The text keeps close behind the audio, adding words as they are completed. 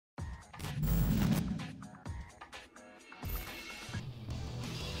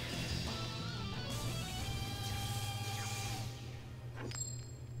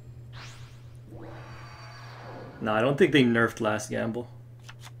No, I don't think they nerfed last gamble.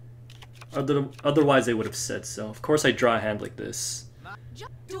 Otherwise, they would have said so. Of course, I draw a hand like this.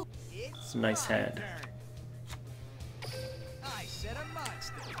 It's a nice hand. I set a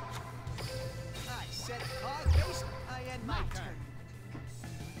monster. I set a card base. I end my turn.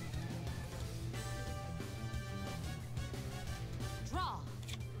 Draw.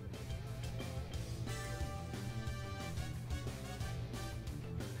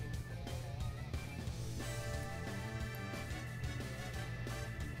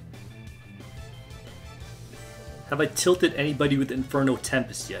 Have I tilted anybody with Inferno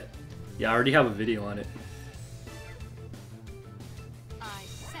Tempest yet? Yeah, I already have a video on it. I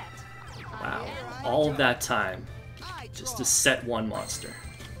set. Wow, all of that time just to set one monster.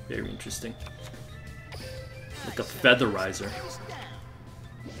 Very interesting. Like a Featherizer.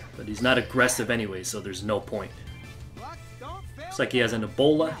 But he's not aggressive anyway, so there's no point. Looks like he has an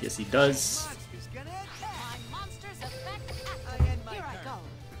Ebola. Yes, he does. My monster's effect active. Here I go.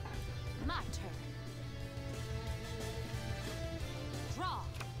 My turn. Draw.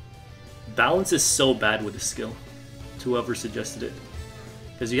 Balance is so bad with this skill, to whoever suggested it.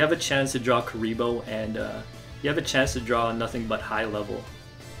 Because you have a chance to draw Karibo, and you have a chance to draw nothing but high level,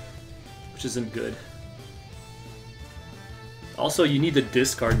 which isn't good. Also, you need the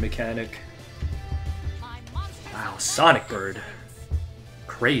discard mechanic. Wow, Sonic Bird.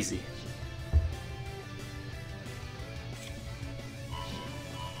 Crazy.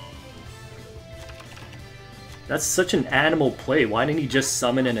 That's such an animal play. Why didn't he just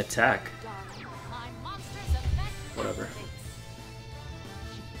summon and attack? Whatever.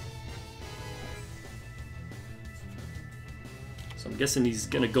 So I'm guessing he's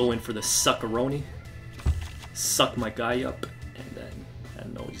gonna go in for the Suckaroni. Suck my guy up. And then, I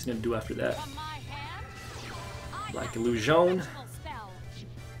don't know what he's gonna do after that. Black Illusion.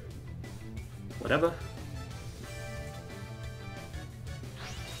 Whatever.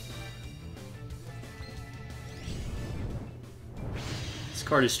 This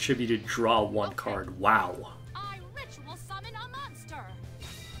card is tributed, draw one card. Wow. I ritual summon a monster.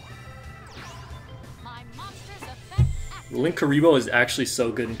 My monster's effect activates. Link Karibo is actually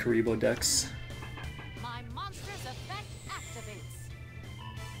so good in Karibo decks. My monster's effect activates.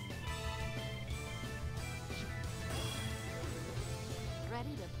 Ready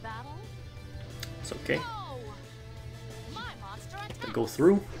to battle? It's okay. Go! My monster attacks. Go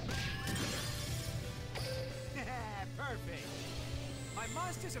through. Perfect. My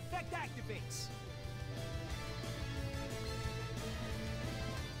monster's effect activates.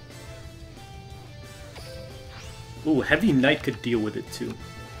 Ooh, Heavy Knight could deal with it too.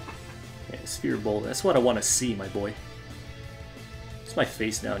 Yeah, Sphere Bolt. That's what I want to see, my boy. It's my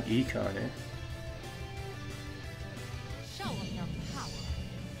face down econ, eh? Show them your power.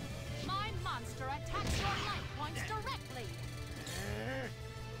 My monster attacks your life points directly.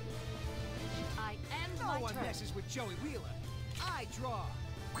 I end No my one turn. messes with Joey Wheeler. I draw.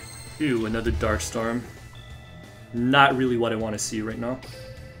 Ew, another Darkstorm. Not really what I want to see right now.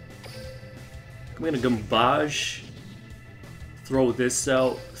 I'm gonna Gambage. Throw this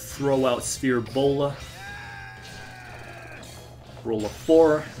out. Throw out Sphere Bola. Roll a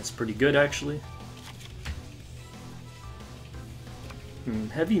 4. That's pretty good, actually.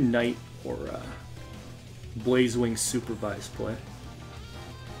 Heavy Knight or Blazewing Supervised play.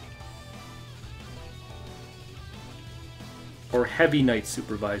 Or Heavy Knight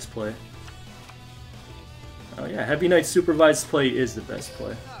Supervised play. Oh yeah, Heavy Knight Supervised play is the best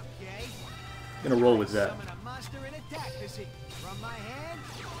play. Okay. I'm gonna roll with that. Summon a monster in attack position. From my hand,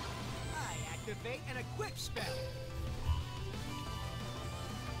 I activate an equip spell.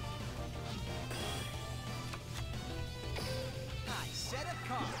 I set a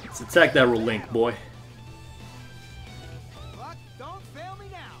card. Let's attack that Relink, boy. Luck, don't fail me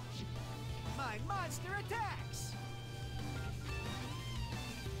now. My monster attacks.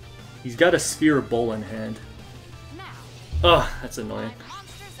 He's got a Sphere of Bowl in hand. Now, Ugh, that's my annoying.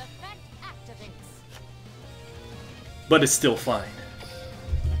 monster's effect activates. But it's still fine.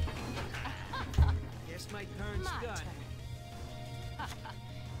 Guess my turn's My done. turn.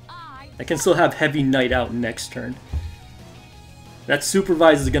 I can still have Heavy Knight out next turn. That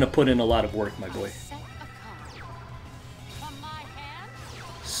Supervise is gonna put in a lot of work, my boy. Set a card. From my hand,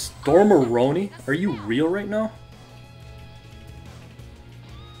 Stormeroni? Are you real right now?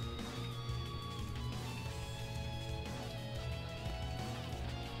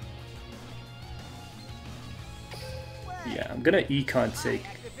 Yeah, I'm gonna Econ I take.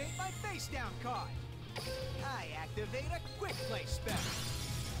 activate my face down card. I activate a quick play spell.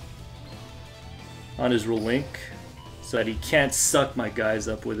 On his Relink, so that he can't suck my guys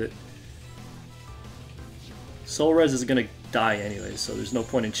up with it. Soul Res is gonna die anyway, so there's no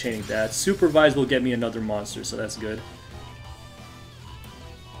point in chaining that. Supervise will get me another monster, so that's good.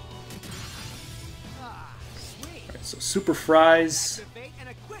 Alright, so Super Fries.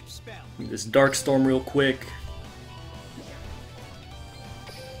 This Darkstorm real quick.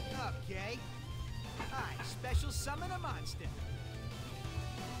 Okay. I special summon a monster.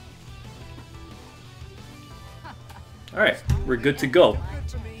 Alright, we're good to go.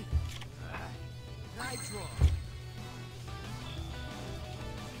 Good for me. I draw.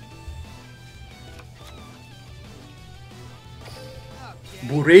 Okay.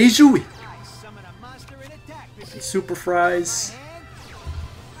 Burejui! I summon a monster in attack position. Super Fries.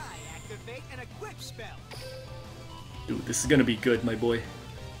 I activate an equip spell. Dude, this is gonna be good, my boy.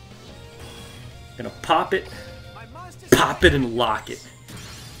 Gonna pop it, My monster's pop it, and lock it.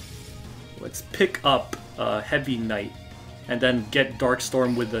 Let's pick up Heavy Knight, and then get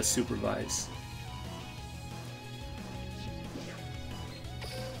Darkstorm with the Supervise.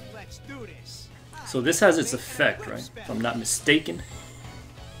 Let's do this. So this has its effect, right? If I'm not mistaken.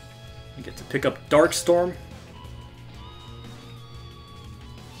 I get to pick up Darkstorm.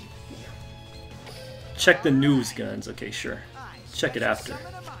 Check the news guns. Okay, sure. Check it after.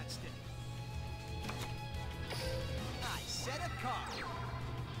 Summon a monster. I set a card.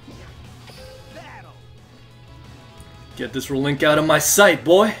 Battle. Get this link out of my sight,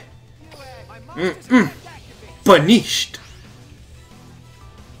 boy. My monster's gonna activate. Punished.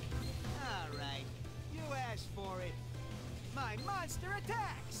 Alright. You asked for it. My monster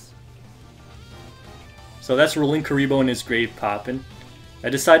attacks. So that's Rolling Karibo in his grave poppin'. I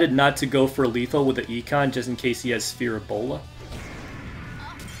decided not to go for lethal with the Econ just in case he has Sphere Ebola.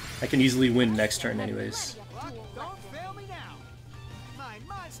 I can easily win next turn anyways. What? Don't fail me now. My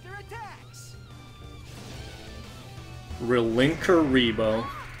monster attacks. Rolling Karibo.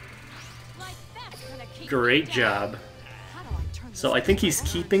 Like that's gonna keep Great me job. down. How do I turn So this I think he's around?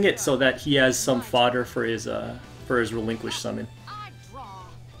 keeping it so that he has some fodder for his relinquish summon. I draw.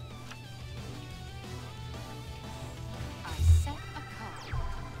 I set a card.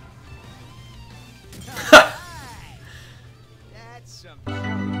 That's some magic.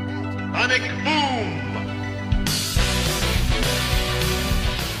 Sonic Boom!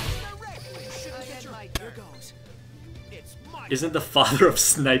 Directly. Shouldn't get your here goes. It's my Isn't the father of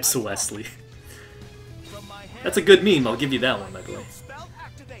Snipes Wesley? from my hand. That's a good meme, I'll give you that one, my boy. Spell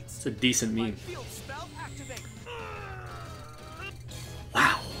activates. It's a decent meme. Field spell activate.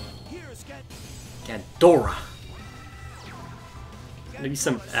 Wow. Here's get Gandora. Maybe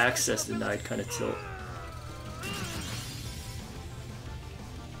some access denied kind of tilt.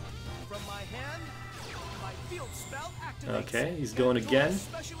 from my hand. My field spell activates. Okay, he's going again.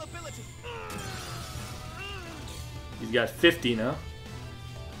 Special ability. He's got 50 now.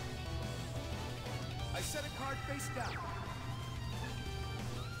 I set a card face down.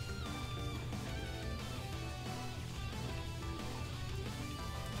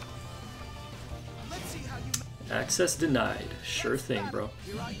 Let's see how you. Access denied. Sure thing, bro.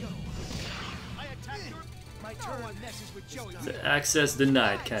 Here I go. I attack your. My turn. No one messes with Joey. The access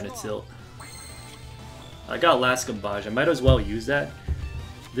denied kind of tilt. I got Last Gambage. I might as well use that.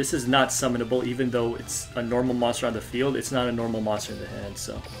 This is not summonable, even though it's a normal monster on the field. It's not a normal monster in the hand,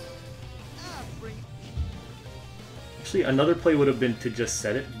 so. Actually, another play would have been to just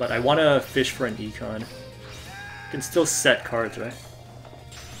set it, but I want to fish for an Econ. Can still set cards, right?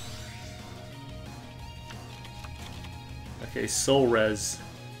 Okay, Soul Res.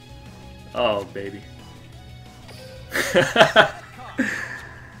 Oh, baby.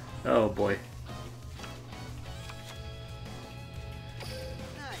 Oh, boy.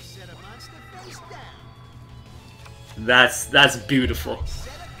 I set a monster face down. That's beautiful.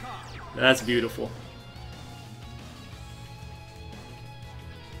 Set a card. That's beautiful.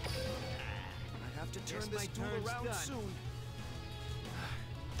 I have to turn this duel around soon.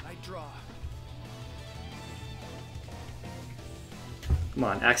 I draw. Come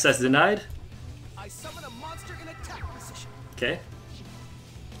on, access denied. I summon a monster in attack position. Okay.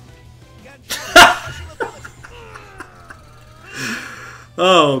 Get special ability.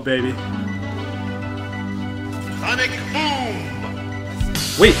 Oh, baby. Sonic Boom!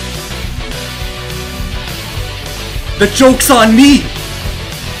 Wait. The joke's on me.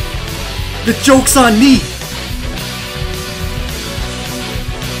 The joke's on me.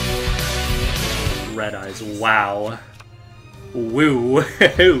 Red Eyes. Wow. Woo. I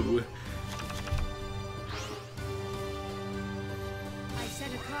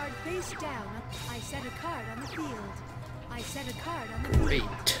set a card face down. I set a card on the field. I set a card on the field.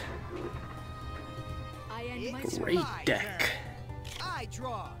 Great. I end my Great deck. I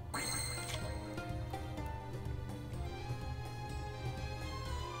draw.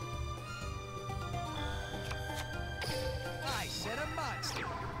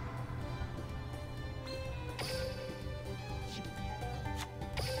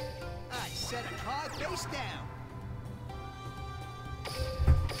 face down.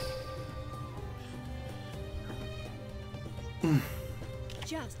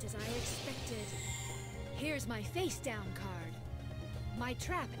 Just as I expected. Here's my face down card. My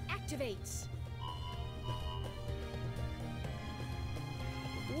trap activates.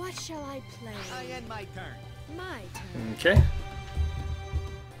 What shall I play? I end my turn. My turn. Okay.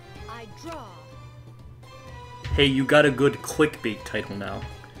 I draw. Hey, you got a good clickbait title now.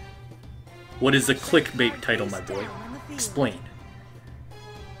 What is a clickbait title, my boy? Explain.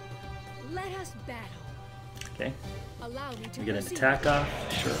 Let us battle. Okay. Allow me to We get an proceed. attack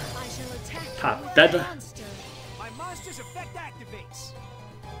off. Sure. I shall attack you Pop with feather. my monster. My monster's effect activates.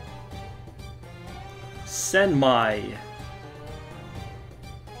 Send my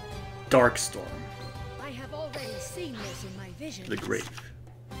darkstorm I have already seen this in my vision. to the grave.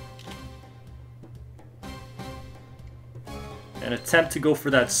 And attempt to go for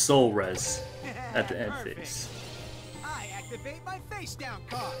that soul res at the end Perfect. phase. I activate my face down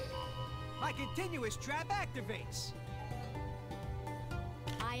card. My continuous trap activates.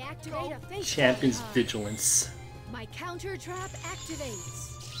 I activate a face Champion's down card. vigilance. My counter trap activates.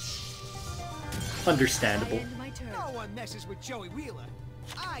 I Understandable. end my turn. No one messes with Joey Wheeler.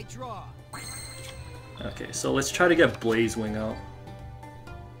 I draw. Okay, so let's try to get Blaze Wing out.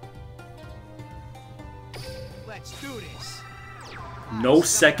 Let's do this. No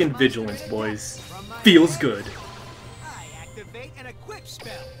second vigilance, boys. Feels good. I activate an equip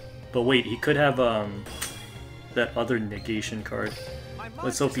spell. But wait, he could have that other negation card. My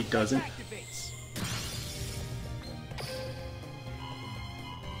Let's hope he monster's doesn't. effect activates.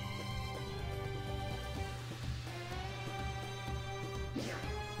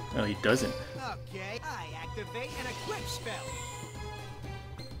 No, he doesn't. Okay, I activate an equip spell.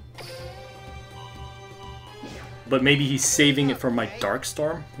 But maybe he's saving it for my Okay.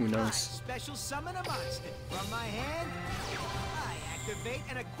 Darkstorm? Who I knows? special summon a monster. From my hand, I activate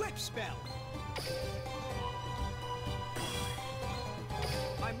an equip spell.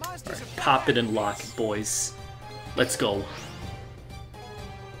 My monster's Alright, effect pop it and lock activates. it, boys. Let's go.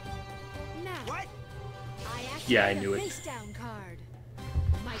 Now, What? I activate Yeah, I a knew it. face down card.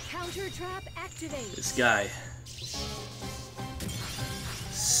 My counter trap activates. This guy.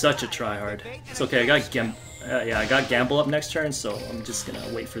 Such a tryhard. It's okay, I got yeah, I got Gamble up next turn, so I'm just gonna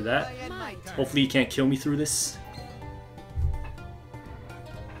wait for that. I end my turn. Hopefully he can't kill me through this.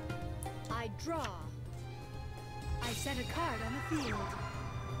 I draw. I set a card on the field.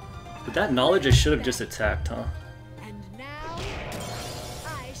 With that knowledge, I should have just attacked, huh? And now,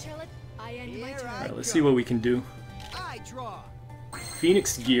 I end my Here turn. I Alright, let's see what we can do. I draw.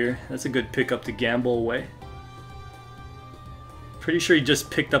 Phoenix Gear, that's a good pickup to gamble away. Pretty sure he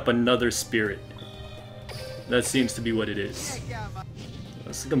just picked up another spirit. That seems to be what it is. Check out my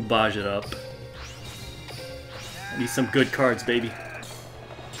Let's gambage it up. I need some good cards, baby.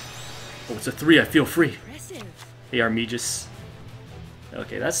 Oh, it's a 3, I feel free. Impressive. Hey, Armegis.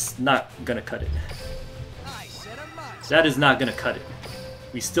 Okay, that's not gonna cut it. I set a monster. That is not gonna cut it.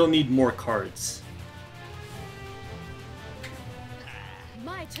 We still need more cards.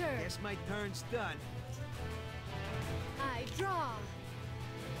 My turn. Guess my turn's done. I draw.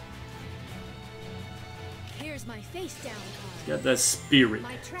 Here's my face down He's card. got that spirit.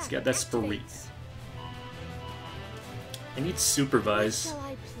 My trap He's got that spirit. activates. I need What supervise. shall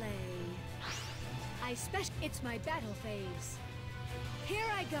I play? It's my battle phase. Here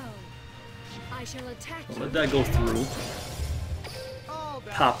I go. I shall attack you. Let that go through. All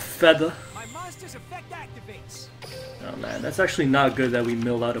back. Pop feather. My monster's effect activates. Oh man, that's actually not good that we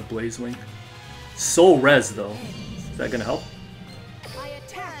milled out a Blaze Wing. Soul res though. Is that gonna help? I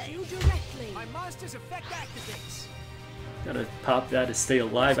attack you directly. My monster's effect activates. Gotta pop that to stay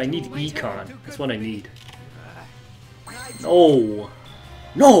alive. I need Econ. That's what I need. I No!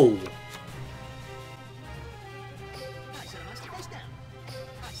 No! set a monster face down.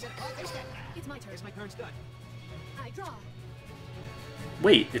 I set a card face down. It's my turn. Guess my turn's done. I draw.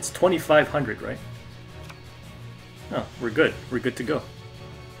 Wait, it's 2,500, right? Oh, we're good. We're good to go.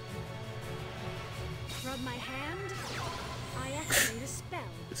 From my hand, I activate a spell.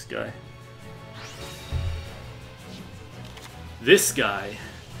 This guy. This guy.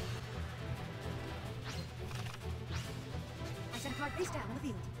 I set a card face down on the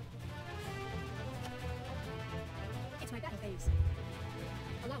field. It's my battle phase.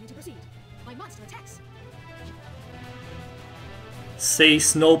 Allow me to proceed. My monster attacks. Say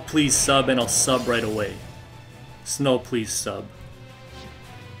Snow please sub and I'll sub right away. Snow please sub.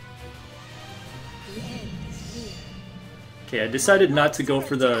 The end is near. Okay, I decided not to go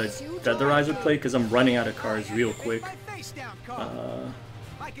for the Featherizer play because I'm running out of cards real quick. My face down card.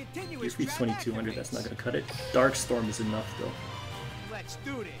 My continuous Defeat trap 2200, that's not activates. gonna cut it. Darkstorm is enough though. Let's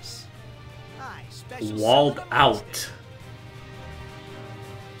do this. I special Walled summon a out. monster.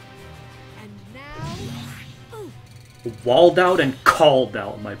 And now, ooh, Walled out and called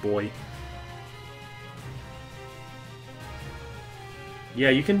out, my boy. Yeah,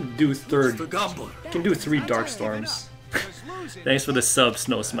 you can do third. You can do 3 Darkstorms. Just losing. Thanks for the sub,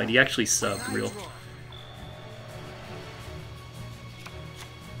 Snow Smite. He actually subbed, real.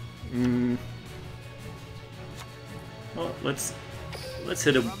 Well, let's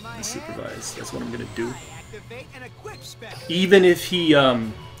hit him and supervise. That's what I'm gonna do. I activate an equip spell. Even if he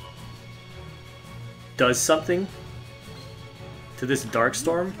does something to this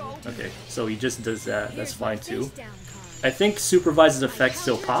Darkstorm. Okay, so he just does that. That's fine too. face down card. I think Supervise's effect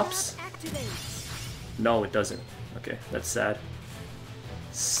still Counter pops. trap activates. No, it doesn't. Okay, that's sad.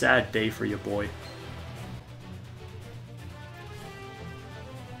 Sad day for your boy.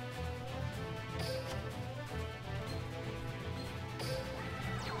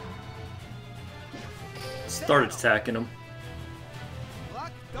 Start attacking him.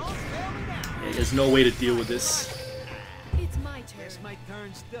 Luck, don't fail me now. Yeah, there's no way to deal with this. It's my turn. Guess my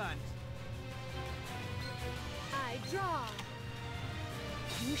turn's done. I draw.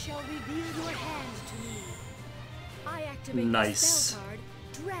 You shall reveal your hand to me. I activate the Nice. spell card,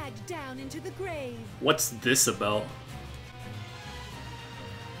 dragged down into the grave. What's this about?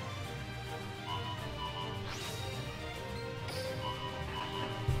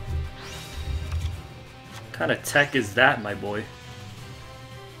 What kind of tech is that, my boy?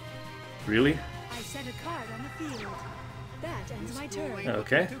 Really? I set a card on the field. That ends my turn. Ain't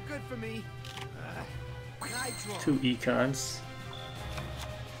Okay. looking too good for me. I draw. 2 econs.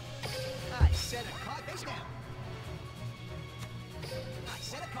 I set a card face down. I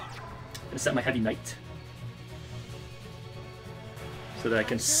set a card. Gonna set my Heavy Knight. So that I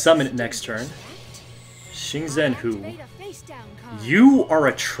can summon it next turn. Shingzen Hu. Activate a face down card. You are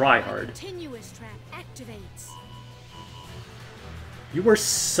a tryhard. Continuous trap activates. You are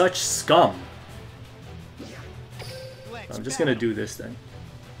such scum. Let's I'm just gonna battle. do this then.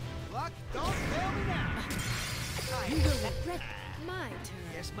 Luck, don't fail me now. You will regret my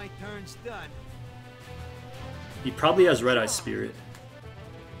turn. Guess my turn's done. He probably has Red Eye Spirit.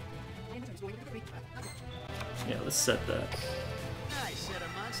 Yeah, let's set that. I set a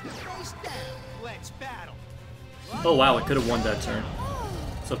monster face down. Let's battle. Oh wow, I could have won that turn.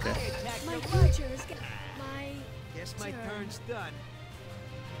 It's okay. Attack My the right. creatures get my Guess my turn. turn's done.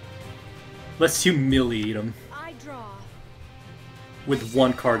 Let's humiliate him I draw. with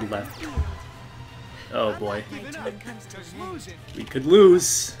 1 card left. Field. Oh boy. My Even turn up. comes to Just an end. losing. We could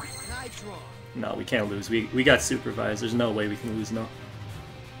lose. I draw. No, we can't lose. We got supervised. There's no way we can lose, no.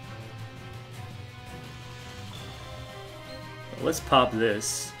 Well, let's pop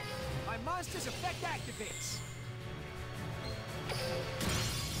this. My monster's effect activates.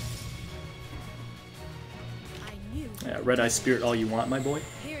 I knew. Yeah, Red Eye Spirit all you want, my boy.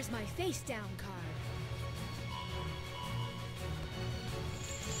 Here's my face down card.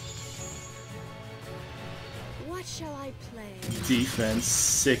 What shall I play? Defense,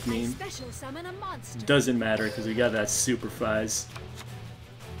 sick I meme. special summon a monster. Doesn't matter because we got that supervise.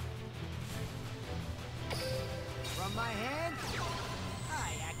 From my hand,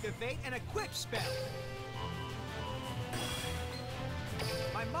 I activate an equip spell.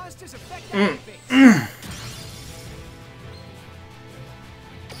 My monster's effect activates.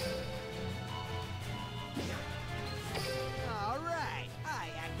 Alright, I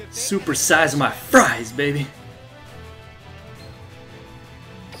activate Super size my fries, baby.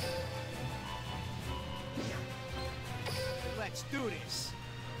 Let's do this.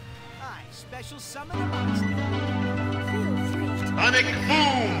 I special summon a monster. Feel free to Sonic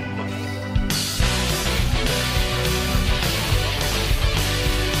Boom!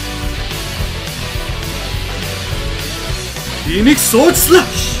 Phoenix Sword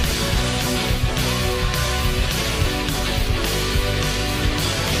Slash!